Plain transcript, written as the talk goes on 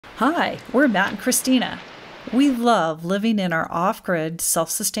Hi, we're Matt and Kristina. We love living in our off-grid,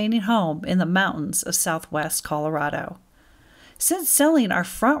 self-sustaining home in the mountains of southwest Colorado. Since selling our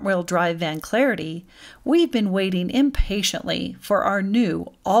front-wheel drive van Clarity, we've been waiting impatiently for our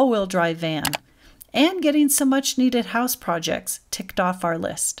new all-wheel drive van and getting some much-needed house projects ticked off our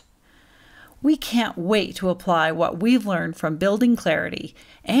list. We can't wait to apply what we've learned from building Clarity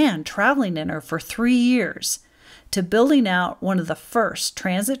and traveling in her for 3 years to building out one of the first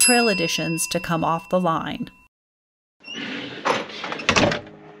Transit Trail editions to come off the line.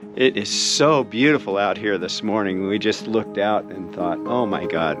 It is so beautiful out here this morning. We just looked out and thought, oh my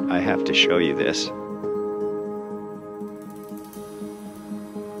God, I have to show you this.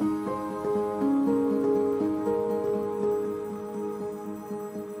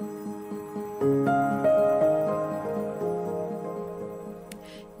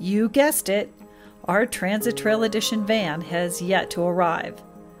 You guessed it, our Transit Trail Edition van has yet to arrive.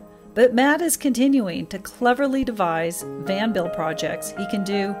 But Matt is continuing to cleverly devise van build projects he can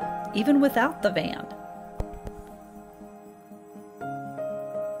do even without the van.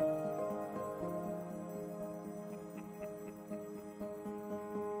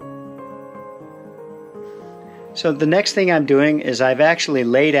 So the next thing I'm doing is I've actually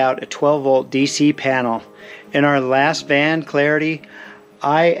laid out a 12-volt DC panel. In our last van, Clarity,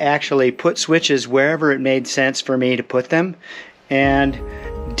 I actually put switches wherever it made sense for me to put them and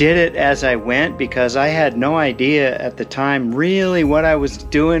did it as I went because I had no idea at the time really what I was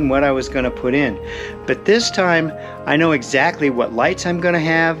doing, what I was going to put in. But this time I know exactly what lights I'm going to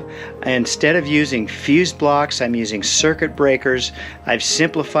have. Instead of using fuse blocks, I'm using circuit breakers. I've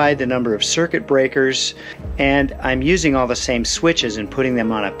simplified the number of circuit breakers and I'm using all the same switches and putting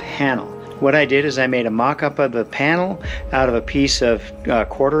them on a panel. What I did is I made a mock-up of the panel out of a piece of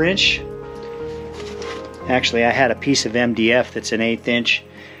 1/4 inch. Actually, I had a piece of MDF that's an 1/8 inch,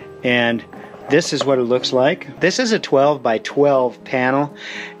 and this is what it looks like. This is a 12 by 12 panel,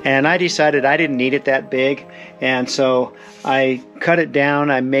 and I decided I didn't need it that big, and so I cut it down.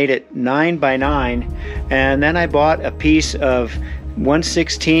 I made it 9 by 9, and then I bought a piece of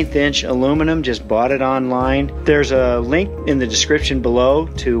 1/16 inch aluminum, just bought it online. There's a link in the description below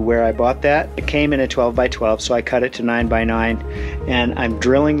to where I bought that. It came in a 12 by 12, so I cut it to 9 by 9, and I'm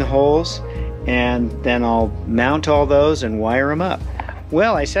drilling the holes, and then I'll mount all those and wire them up.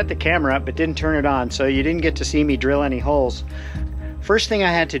 Well, I set the camera up but didn't turn it on, so you didn't get to see me drill any holes. First thing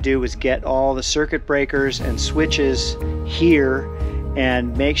I had to do was get all the circuit breakers and switches here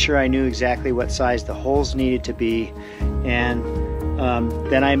and make sure I knew exactly what size the holes needed to be, and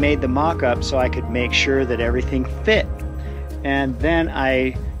then I made the mock-up so I could make sure that everything fit. And then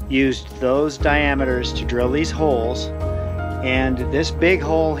I used those diameters to drill these holes. And this big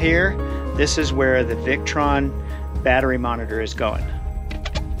hole here, this is where the Victron battery monitor is going.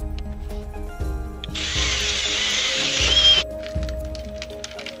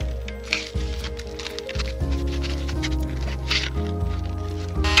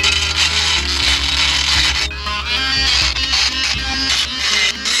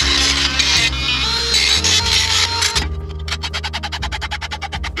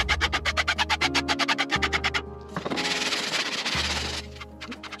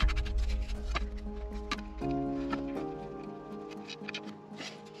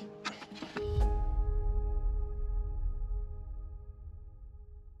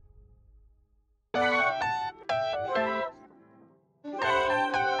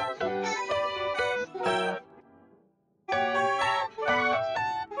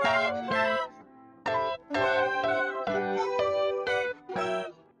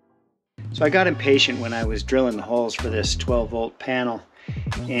 So I got impatient when I was drilling the holes for this 12-volt panel,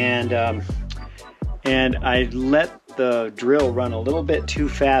 and I let the drill run a little bit too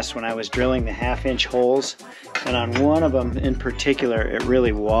fast when I was drilling the 1/2 inch holes, and on one of them in particular it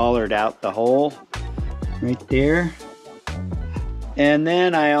really wallered out the hole right there. And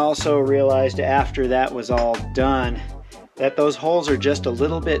then I also realized after that was all done that those holes are just a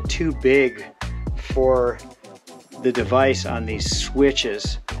little bit too big for the device on these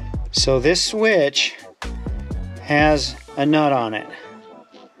switches. So this switch has a nut on it.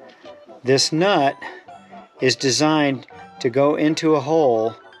 This nut is designed to go into a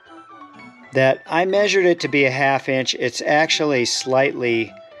hole that I measured it to be a 1/2 inch. It's actually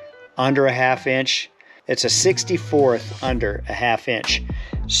slightly under a 1/2 inch. It's a 64th under a 1/2 inch.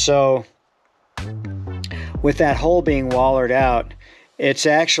 So with that hole being wallered out, it's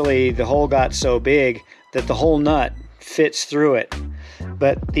actually, the hole got so big that the whole nut fits through it.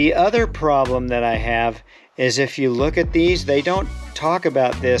 But the other problem that I have is if you look at these, they don't talk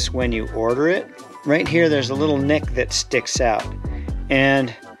about this when you order it. Right here there's a little nick that sticks out,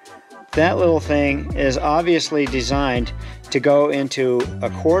 and that little thing is obviously designed to go into a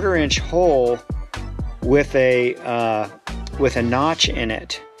 1/4 inch hole with a notch in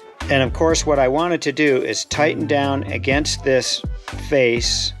it. And of course what I wanted to do is tighten down against this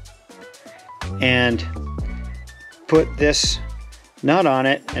face and put this nut on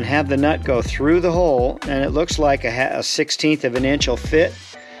it and have the nut go through the hole, and it looks like a 1/16 of an inch will fit.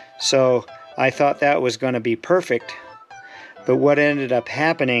 So I thought that was going to be perfect. But what ended up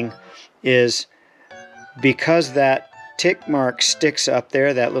happening is, because that tick mark sticks up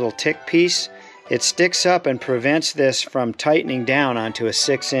there, that little tick piece, it sticks up and prevents this from tightening down onto a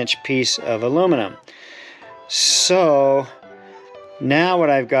 6-inch piece of aluminum. So now what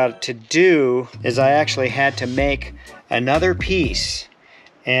I've got to do is I actually had to make another piece,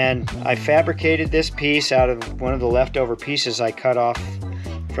 and I fabricated this piece out of one of the leftover pieces I cut off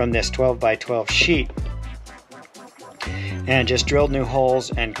from this 12 by 12 sheet, and just drilled new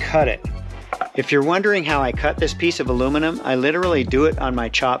holes and cut it. If you're wondering how I cut this piece of aluminum, I literally do it on my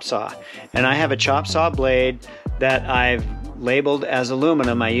chop saw. And I have a chop saw blade that I've labeled as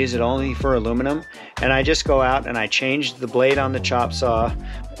aluminum. I use it only for aluminum. And I just go out and I change the blade on the chop saw.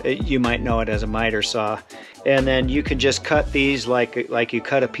 You might know it as a miter saw. And then you can just cut these like you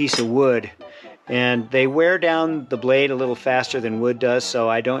cut a piece of wood. And they wear down the blade a little faster than wood does, so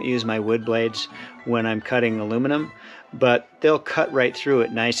I don't use my wood blades when I'm cutting aluminum. But they'll cut right through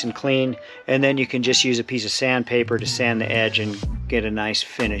it nice and clean, and then you can just use a piece of sandpaper to sand the edge and get a nice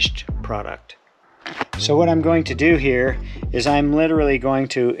finished product. So what I'm going to do here is I'm literally going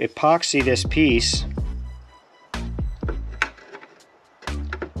to epoxy this piece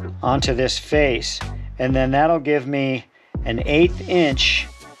onto this face, and then that'll give me an 1/8 inch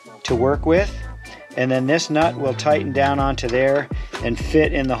to work with, and then this nut will tighten down onto there and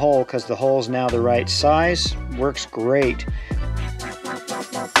fit in the hole, because the hole's now the right size. Works great.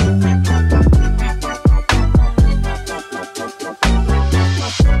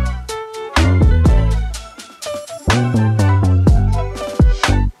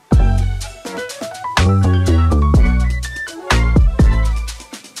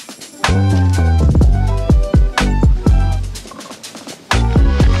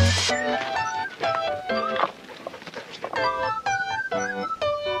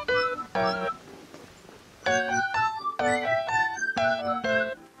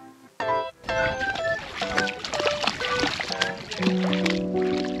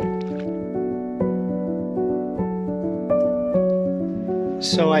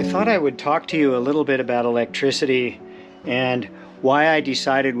 So I thought I would talk to you a little bit about electricity and why I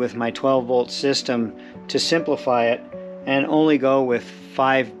decided with my 12-volt system to simplify it and only go with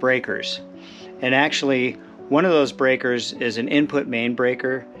 5 breakers. And actually, one of those breakers is an input main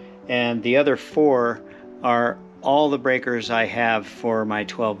breaker, and the other 4 are all the breakers I have for my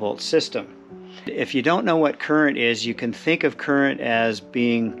 12-volt system. If you don't know what current is, you can think of current as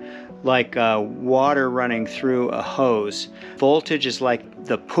being like water running through a hose. Voltage is like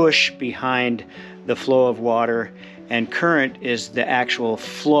the push behind the flow of water, and current is the actual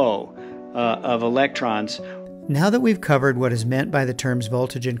flow of electrons. Now that we've covered what is meant by the terms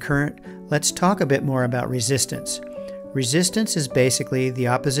voltage and current, let's talk a bit more about resistance. Resistance is basically the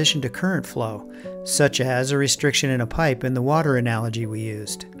opposition to current flow, such as a restriction in a pipe in the water analogy we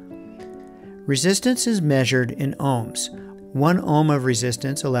used. Resistance is measured in ohms. 1 ohm of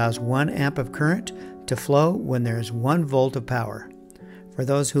resistance allows 1 amp of current to flow when there is 1 volt of power. For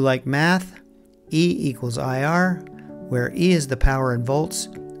those who like math, E equals IR, where E is the power in volts,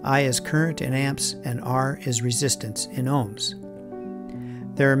 I is current in amps, and R is resistance in ohms.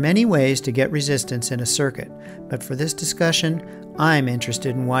 There are many ways to get resistance in a circuit, but for this discussion, I'm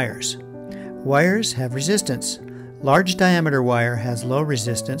interested in wires. Wires have resistance. Large diameter wire has low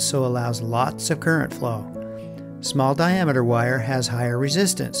resistance, so allows lots of current flow. Small diameter wire has higher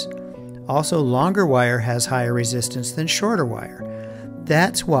resistance. Also, longer wire has higher resistance than shorter wire.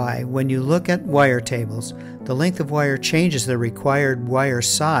 That's why when you look at wire tables, the length of wire changes the required wire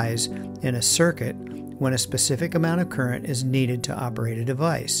size in a circuit when a specific amount of current is needed to operate a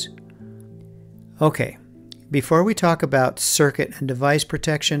device. Okay, before we talk about circuit and device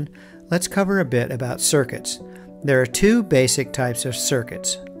protection, let's cover a bit about circuits. There are 2 basic types of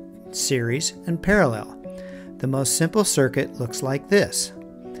circuits, series and parallel. The most simple circuit looks like this.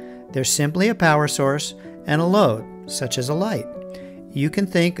 There's simply a power source and a load, such as a light. You can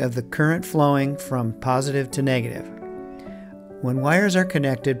think of the current flowing from positive to negative. When wires are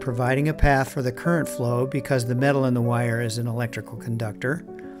connected, providing a path for the current flow because the metal in the wire is an electrical conductor,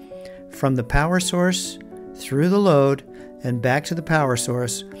 from the power source through the load and back to the power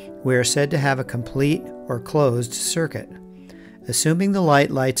source, we are said to have a complete or closed circuit. Assuming the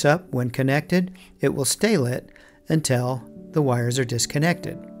light lights up when connected, it will stay lit until the wires are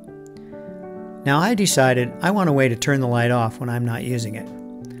disconnected. Now I decided I want a way to turn the light off when I'm not using it.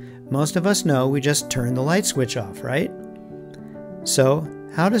 Most of us know we just turn the light switch off, right? So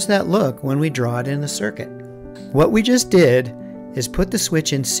how does that look when we draw it in the circuit? What we just did is put the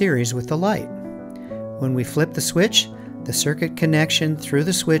switch in series with the light. When we flip the switch, the circuit connection through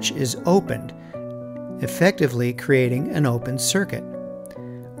the switch is opened, effectively creating an open circuit,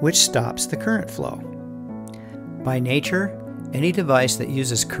 which stops the current flow. By nature, any device that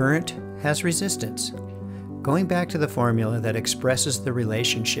uses current has resistance. Going back to the formula that expresses the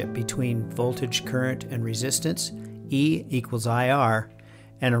relationship between voltage, current, and resistance, E equals IR,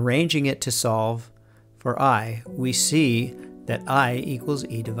 and arranging it to solve for I, we see that I equals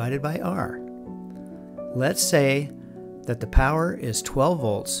E divided by R. Let's say that the power is 12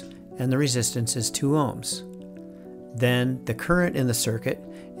 volts and the resistance is 2 ohms. Then the current in the circuit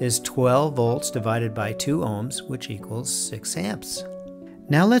is 12 volts divided by 2 ohms, which equals 6 amps.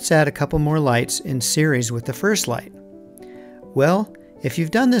 Now let's add a couple more lights in series with the first light. Well, if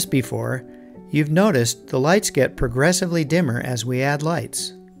you've done this before, you've noticed the lights get progressively dimmer as we add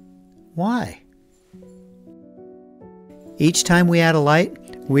lights. Why? Each time we add a light,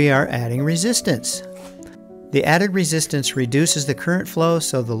 we are adding resistance. The added resistance reduces the current flow,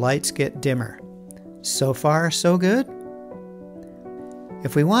 so the lights get dimmer. So far, so good?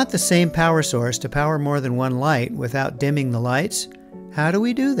 If we want the same power source to power more than one light without dimming the lights, how do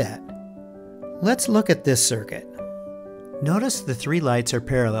we do that? Let's look at this circuit. Notice the 3 lights are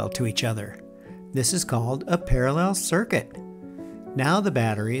parallel to each other. This is called a parallel circuit. Now the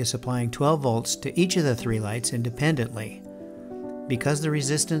battery is supplying 12 volts to each of the 3 lights independently. Because the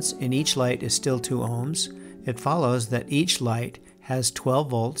resistance in each light is still 2 ohms, it follows that each light has 12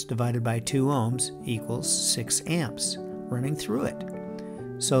 volts divided by 2 ohms equals 6 amps running through it.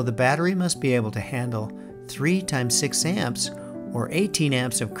 So the battery must be able to handle 3 times 6 amps or 18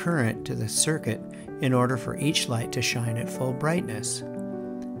 amps of current to the circuit in order for each light to shine at full brightness.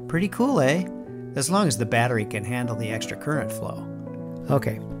 Pretty cool, eh? As long as the battery can handle the extra current flow.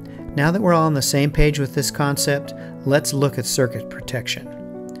 Okay, now that we're all on the same page with this concept, let's look at circuit protection.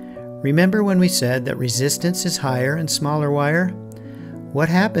 Remember when we said that resistance is higher in smaller wire? What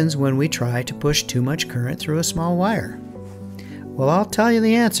happens when we try to push too much current through a small wire? Well, I'll tell you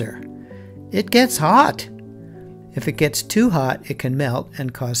the answer. It gets hot. If it gets too hot, it can melt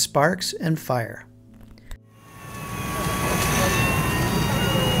and cause sparks and fire.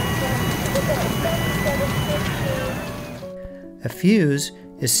 A fuse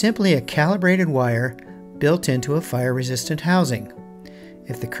is simply a calibrated wire built into a fire-resistant housing.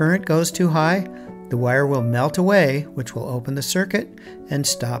 If the current goes too high, the wire will melt away, which will open the circuit and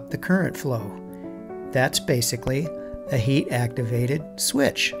stop the current flow. That's basically a heat-activated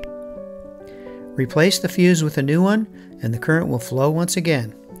switch. Replace the fuse with a new one, and the current will flow once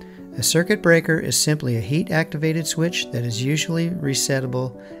again. A circuit breaker is simply a heat-activated switch that is usually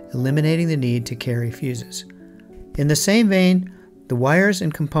resettable, eliminating the need to carry fuses. In the same vein, the wires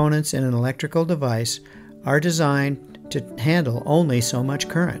and components in an electrical device are designed to handle only so much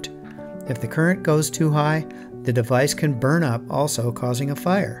current. If the current goes too high, the device can burn up, also causing a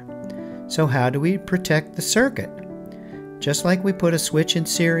fire. So how do we protect the circuit? Just like we put a switch in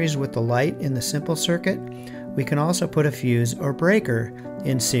series with the light in the simple circuit, we can also put a fuse or breaker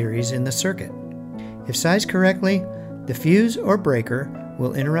in series in the circuit. If sized correctly, the fuse or breaker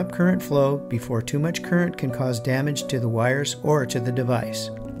will interrupt current flow before too much current can cause damage to the wires or to the device.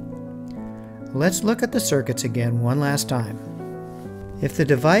 Let's look at the circuits again one last time. If the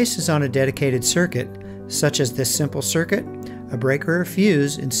device is on a dedicated circuit, such as this simple circuit, a breaker or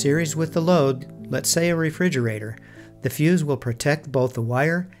fuse in series with the load, let's say a refrigerator, the fuse will protect both the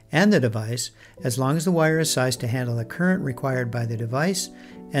wire and the device as long as the wire is sized to handle the current required by the device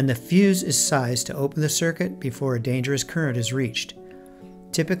and the fuse is sized to open the circuit before a dangerous current is reached.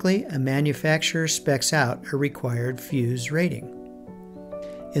 Typically, a manufacturer specs out a required fuse rating.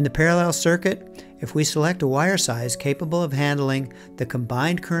 In the parallel circuit, if we select a wire size capable of handling the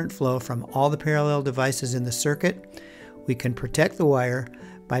combined current flow from all the parallel devices in the circuit, we can protect the wire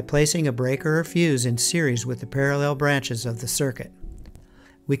by placing a breaker or fuse in series with the parallel branches of the circuit.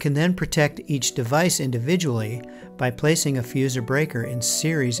 We can then protect each device individually by placing a fuse or breaker in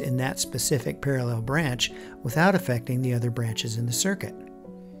series in that specific parallel branch without affecting the other branches in the circuit.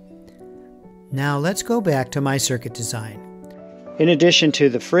 Now let's go back to my circuit design. In addition to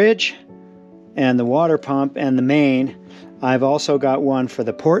the fridge and the water pump and the main, I've also got one for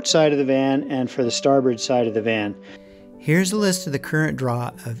the port side of the van and for the starboard side of the van. Here's a list of the current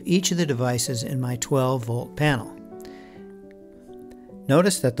draw of each of the devices in my 12-volt panel.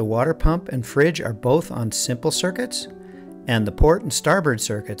 Notice that the water pump and fridge are both on simple circuits, and the port and starboard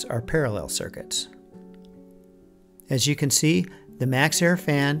circuits are parallel circuits. As you can see, the max air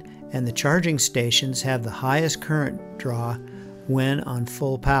fan and the charging stations have the highest current draw when on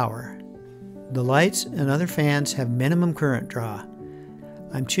full power. The lights and other fans have minimum current draw.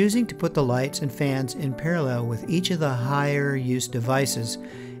 I'm choosing to put the lights and fans in parallel with each of the higher use devices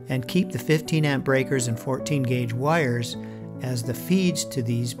and keep the 15 amp breakers and 14 gauge wires as the feeds to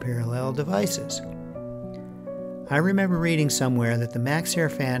these parallel devices. I remember reading somewhere that the max air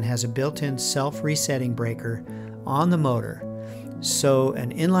fan has a built-in self-resetting breaker on the motor, so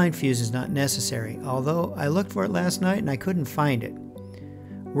an inline fuse is not necessary, although I looked for it last night and I couldn't find it.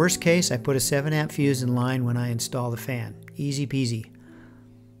 Worst case, I put a 7 amp fuse in line when I install the fan. Easy peasy.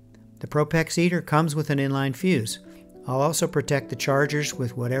 The Propex heater comes with an inline fuse. I'll also protect the chargers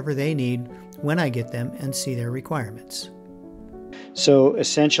with whatever they need when I get them and see their requirements. So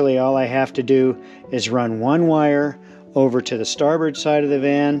essentially all I have to do is run one wire over to the starboard side of the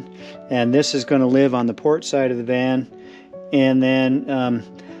van, and this is going to live on the port side of the van. And then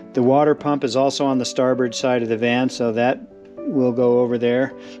the water pump is also on the starboard side of the van, so that will go over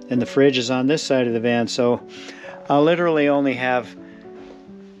there. And the fridge is on this side of the van, so I'll literally only have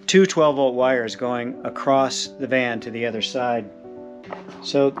two 12-volt wires going across the van to the other side.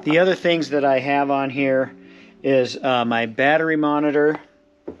 So the other things that I have on here is my battery monitor.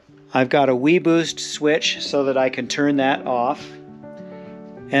 I've got a WeBoost switch so that I can turn that off.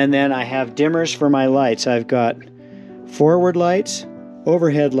 And then I have dimmers for my lights. I've got forward lights,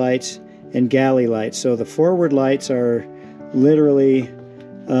 overhead lights, and galley lights. So the forward lights are literally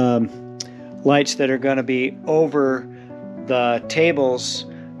lights that are going to be over the tables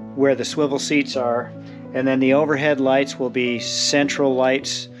where the swivel seats are, and then the overhead lights will be central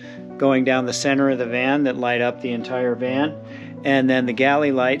lights going down the center of the van that light up the entire van, and then the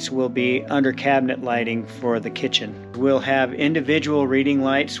galley lights will be under cabinet lighting for the kitchen. We'll have individual reading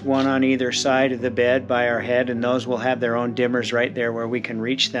lights, one on either side of the bed by our head, and those will have their own dimmers right there where we can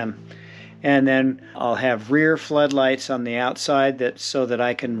reach them. And then I'll have rear floodlights on the outside so that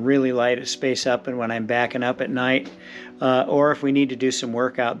I can really light a space up and when I'm backing up at night, or if we need to do some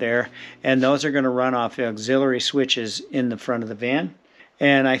work out there. And those are going to run off auxiliary switches in the front of the van.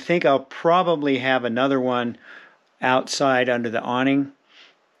 And I think I'll probably have another one outside under the awning.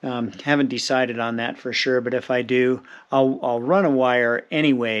 Haven't decided on that for sure, but if I do, I'll run a wire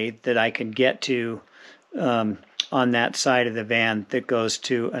anyway that I can get to on that side of the van that goes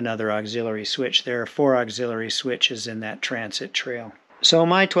to another auxiliary switch. There are 4 auxiliary switches in that transit trail. So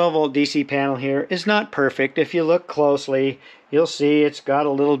my 12-volt DC panel here is not perfect. If you look closely, you'll see it's got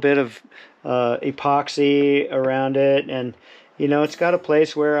a little bit of epoxy around it, and you know, it's got a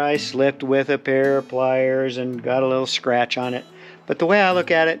place where I slipped with a pair of pliers and got a little scratch on it. But the way I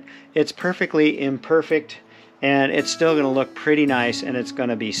look at it, it's perfectly imperfect, and it's still going to look pretty nice, and it's going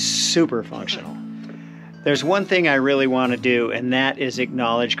to be super functional. There's one thing I really want to do, and that is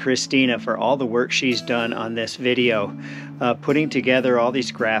acknowledge Kristina for all the work she's done on this video, putting together all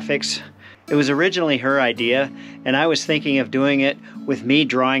these graphics. It was originally her idea, and I was thinking of doing it with me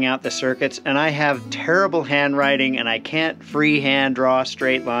drawing out the circuits, and I have terrible handwriting, and I can't freehand draw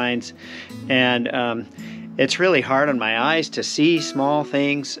straight lines, and it's really hard on my eyes to see small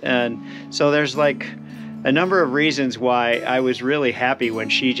things, and so there's like a number of reasons why I was really happy when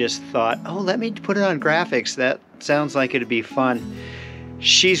she just thought, oh, let me put it on graphics. That sounds like it'd be fun.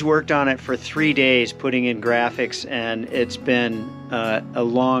 She's worked on it for 3 days putting in graphics, and it's been a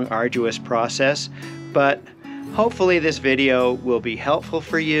long, arduous process. But hopefully this video will be helpful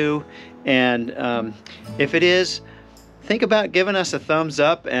for you. And if it is, think about giving us a thumbs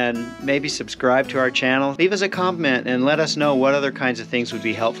up and maybe subscribe to our channel. Leave us a comment and let us know what other kinds of things would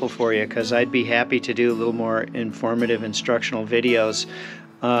be helpful for you, because I'd be happy to do a little more informative instructional videos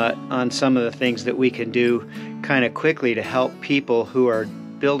on some of the things that we can do kind of quickly to help people who are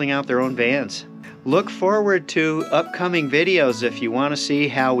building out their own vans. Look forward to upcoming videos if you want to see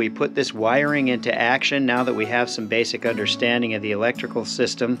how we put this wiring into action now that we have some basic understanding of the electrical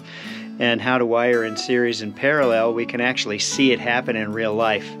system and how to wire in series and parallel. We can actually see it happen in real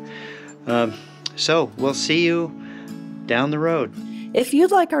life. So we'll see you down the road. If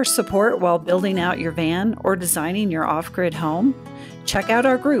you'd like our support while building out your van or designing your off-grid home, check out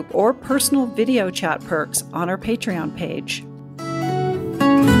our group or personal video chat perks on our Patreon page.